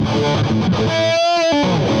Alright,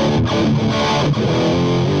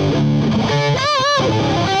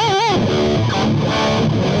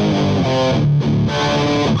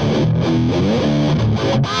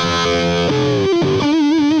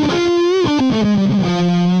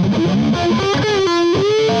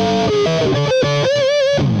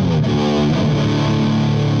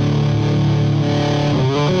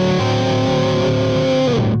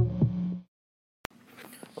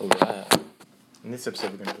 in this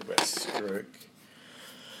episode we're going to talk about stroke.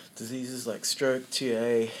 Diseases like stroke,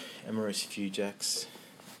 TIA, MRSA-Fujax,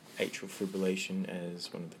 atrial fibrillation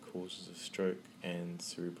as one of the causes of stroke, and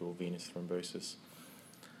cerebral venous thrombosis.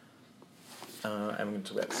 And we're going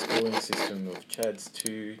to talk about the scoring system of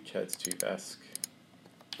CHADS-2, CHADS-2-VASc,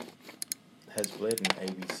 HAS-BLED, and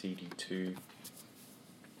ABCD2.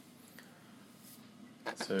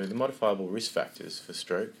 So the modifiable risk factors for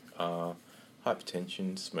stroke are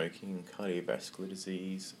hypertension, smoking, cardiovascular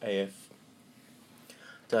disease, AF,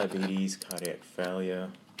 diabetes, cardiac failure,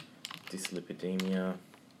 dyslipidemia,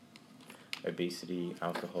 obesity,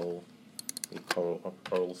 alcohol,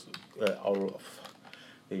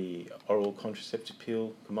 the oral contraceptive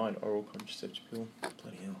pill, combined oral contraceptive pill,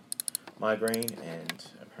 bloody hell, migraine, and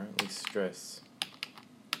apparently stress.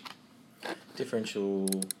 Differential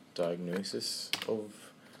diagnosis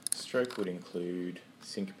of stroke would include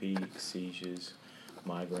syncope, seizures,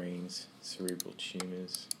 migraines, cerebral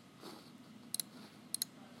tumours.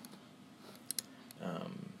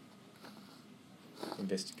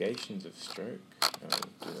 Investigations of stroke, I'll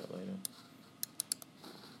do that later.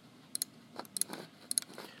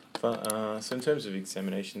 So in terms of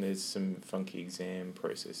examination, there's some funky exam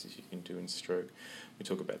processes you can do in stroke. We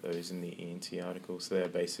talk about those in the ENT article. So they're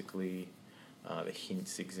basically the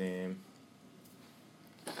HINTS exam.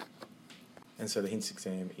 And so the HINTS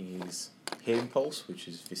exam is head impulse, which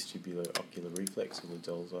is vestibulo-ocular reflex, or the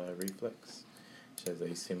doll's eye reflex, which has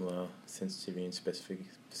a similar sensitivity and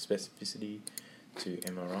specificity to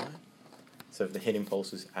MRI. So if the head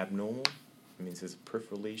impulse is abnormal, it means there's a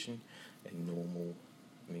peripheral lesion, and normal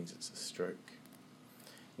means it's a stroke.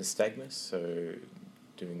 Nystagmus, so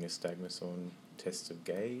doing nystagmus on tests of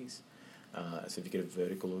gaze. So if you get a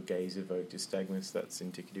vertical or gaze-evoked nystagmus, that's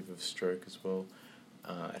indicative of stroke as well.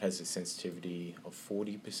 It has a sensitivity of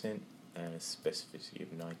 40% and a specificity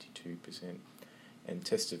of 92%. And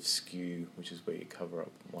test of skew, which is where you cover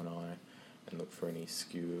up one eye and look for any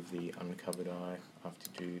skew of the uncovered eye after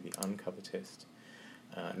you do the uncover test.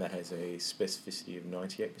 And that has a specificity of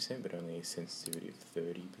 98%, but only a sensitivity of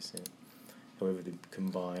 30%. However, the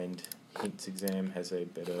combined HINTS exam has a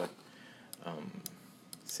better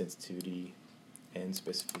sensitivity and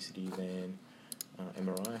specificity than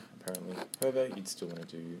MRI, apparently. However, you'd still want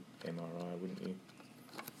to do MRI, wouldn't you?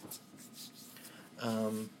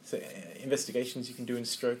 So investigations you can do in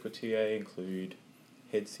stroke or TA include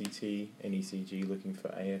head CT, and ECG looking for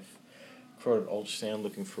AF, carotid ultrasound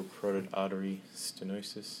looking for carotid artery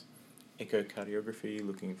stenosis, echocardiography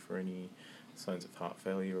looking for any signs of heart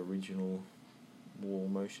failure, original wall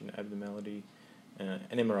motion abnormality, an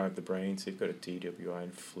MRI of the brain, so you've got a DWI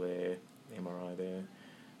and FLAIR MRI there.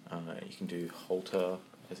 You can do Holter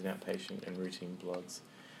as an outpatient and routine bloods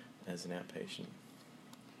as an outpatient.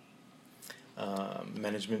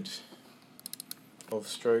 Management of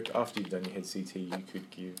stroke. After you've done your head CT, you could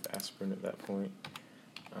give aspirin at that point,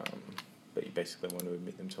 but you basically want to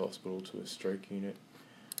admit them to hospital to a stroke unit,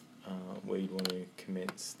 where you'd want to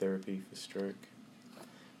commence therapy for stroke.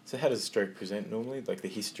 So how does stroke present normally? Like the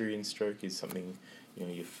history in stroke is something,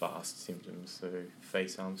 your fast symptoms, so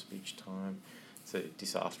face, arm, speech, time, so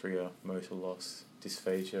dysarthria, motor loss,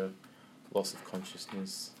 dysphagia, loss of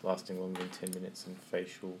consciousness lasting longer than 10 minutes, and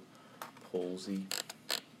facial palsy.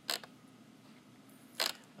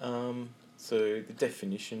 So the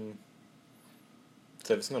definition,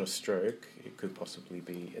 so if it's not a stroke, it could possibly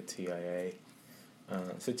be a TIA.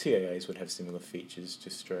 So TIAs would have similar features to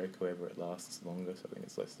stroke, however it lasts longer, so I think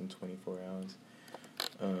it's less than 24 hours.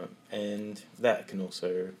 And that can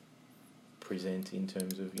also present in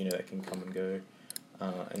terms of, that can come and go,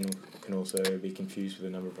 and can also be confused with a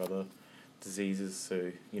number of other diseases.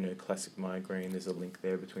 So, classic migraine, there's a link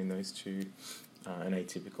there between those two, an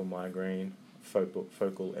atypical migraine,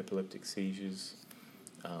 focal epileptic seizures,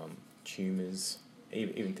 tumours,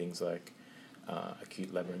 even things like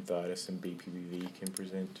acute labyrinthitis and BPPV can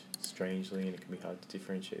present strangely, and it can be hard to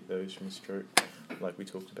differentiate those from a stroke, like we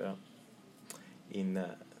talked about in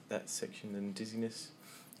that section. And dizziness,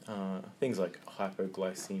 things like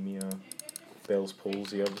hypoglycemia, Bell's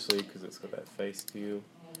palsy, obviously, because it's got that face deal,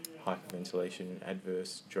 hyperventilation,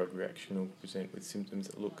 adverse drug reaction will present with symptoms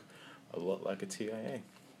that look a lot like a TIA.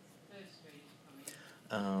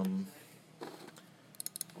 So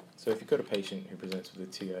if you've got a patient who presents with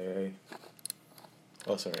a TIA,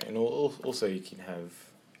 and also you can have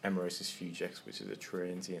amaurosis fugax, which is a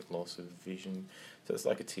transient loss of vision. So it's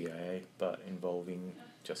like a TIA, but involving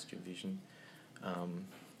just your vision.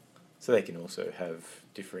 So they can also have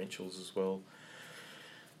differentials as well.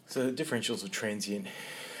 So the differentials of transient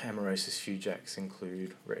amaurosis fugax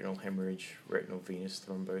include retinal hemorrhage, retinal venous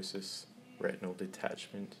thrombosis, retinal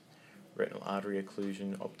detachment, retinal artery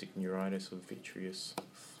occlusion, optic neuritis, or vitreous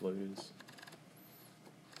floaters.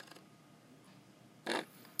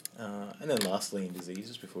 And then lastly, in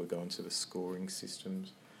diseases, before we go into the scoring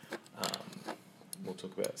systems, we'll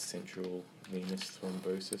talk about central venous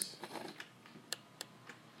thrombosis.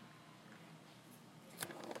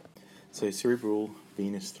 So cerebral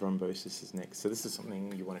venous thrombosis is next. So this is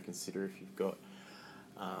something you want to consider if you've got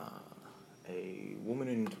a woman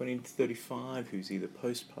in 20 to 35 who's either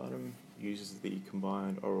postpartum, uses the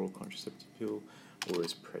combined oral contraceptive pill, or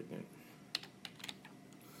is pregnant.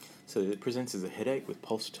 So it presents as a headache with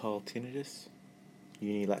pulsatile tinnitus,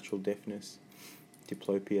 unilateral deafness,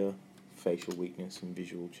 diplopia, facial weakness and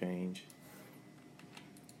visual change.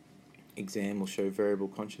 Exam will show variable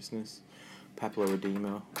consciousness,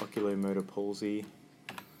 papilloedema, oculomotor palsy,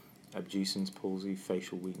 abducens palsy,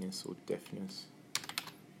 facial weakness or deafness,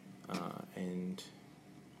 and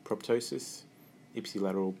proptosis,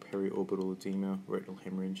 ipsilateral periorbital edema, retinal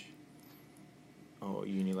hemorrhage, or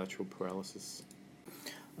unilateral paralysis.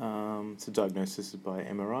 So diagnosis is by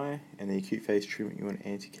MRI, and the acute phase treatment you want to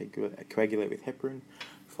anticoagulate with heparin,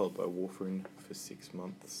 followed by warfarin for 6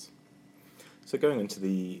 months. So going into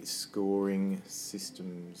the scoring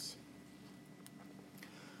systems,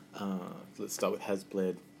 let's start with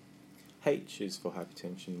Hasbled. H is for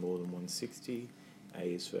hypertension more than 160, A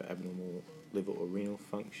is for abnormal liver or renal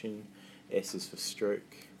function, S is for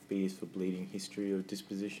stroke, B is for bleeding history or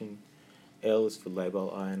disposition, L is for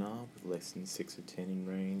labile INR with less than 6 or 10 in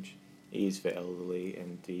range, E is for elderly,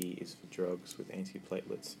 and D is for drugs with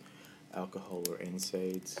antiplatelets, alcohol or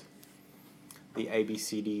NSAIDs. The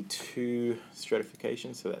ABCD2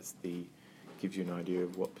 stratification, so that's gives you an idea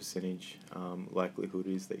of what percentage likelihood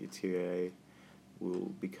is that your TIA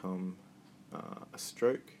will become a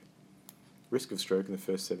stroke. Risk of stroke in the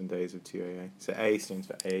first 7 days of TIA. So A stands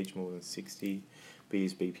for age more than 60, B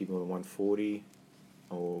is BP more than 140,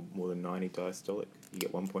 or more than 90 diastolic. You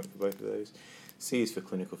get 1 point for both of those. C is for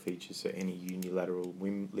clinical features, so any unilateral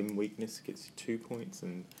limb weakness gets you 2 points,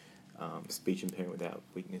 and speech impairment without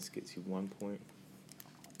weakness gets you 1 point.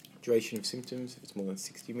 Duration of symptoms, if it's more than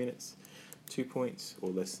 60 minutes, 2 points, or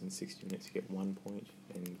less than 60 minutes, you get 1 point,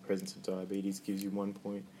 and presence of diabetes gives you 1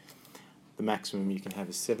 point. The maximum you can have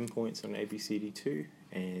is 7 points on ABCD2,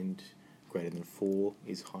 and greater than 4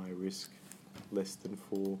 is high risk, less than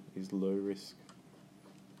 4 is low risk.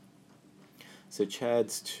 So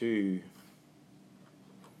CHADS 2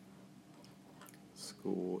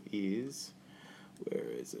 score is, where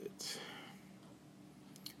is it?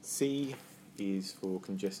 C is for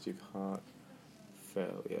congestive heart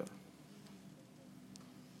failure.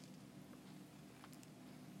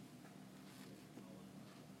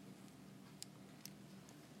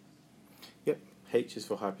 Yep, H is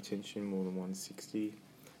for hypertension more than 160,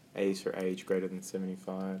 A is for age greater than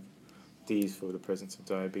 75, D is for the presence of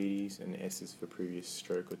diabetes, and S is for previous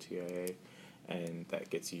stroke or TIA, and that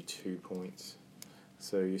gets you 2 points.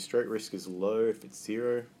 So your stroke risk is low if it's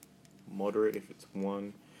 0, moderate if it's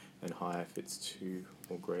 1, and high if it's 2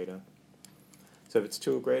 or greater. So if it's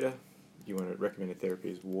 2 or greater, you want to recommended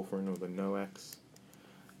therapy is warfarin or the NOACs.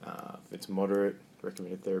 If it's moderate,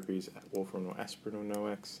 recommended therapy is warfarin or aspirin or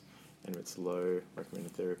NOACs, and if it's low,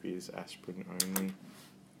 recommended therapy is aspirin only.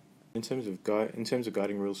 In terms of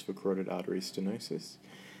guiding rules for carotid artery stenosis,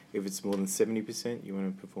 if it's more than 70%, you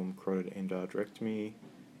want to perform carotid endarterectomy.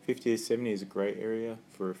 50 to 70 is a grey area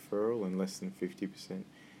for referral, and less than 50%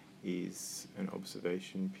 is an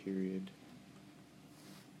observation period.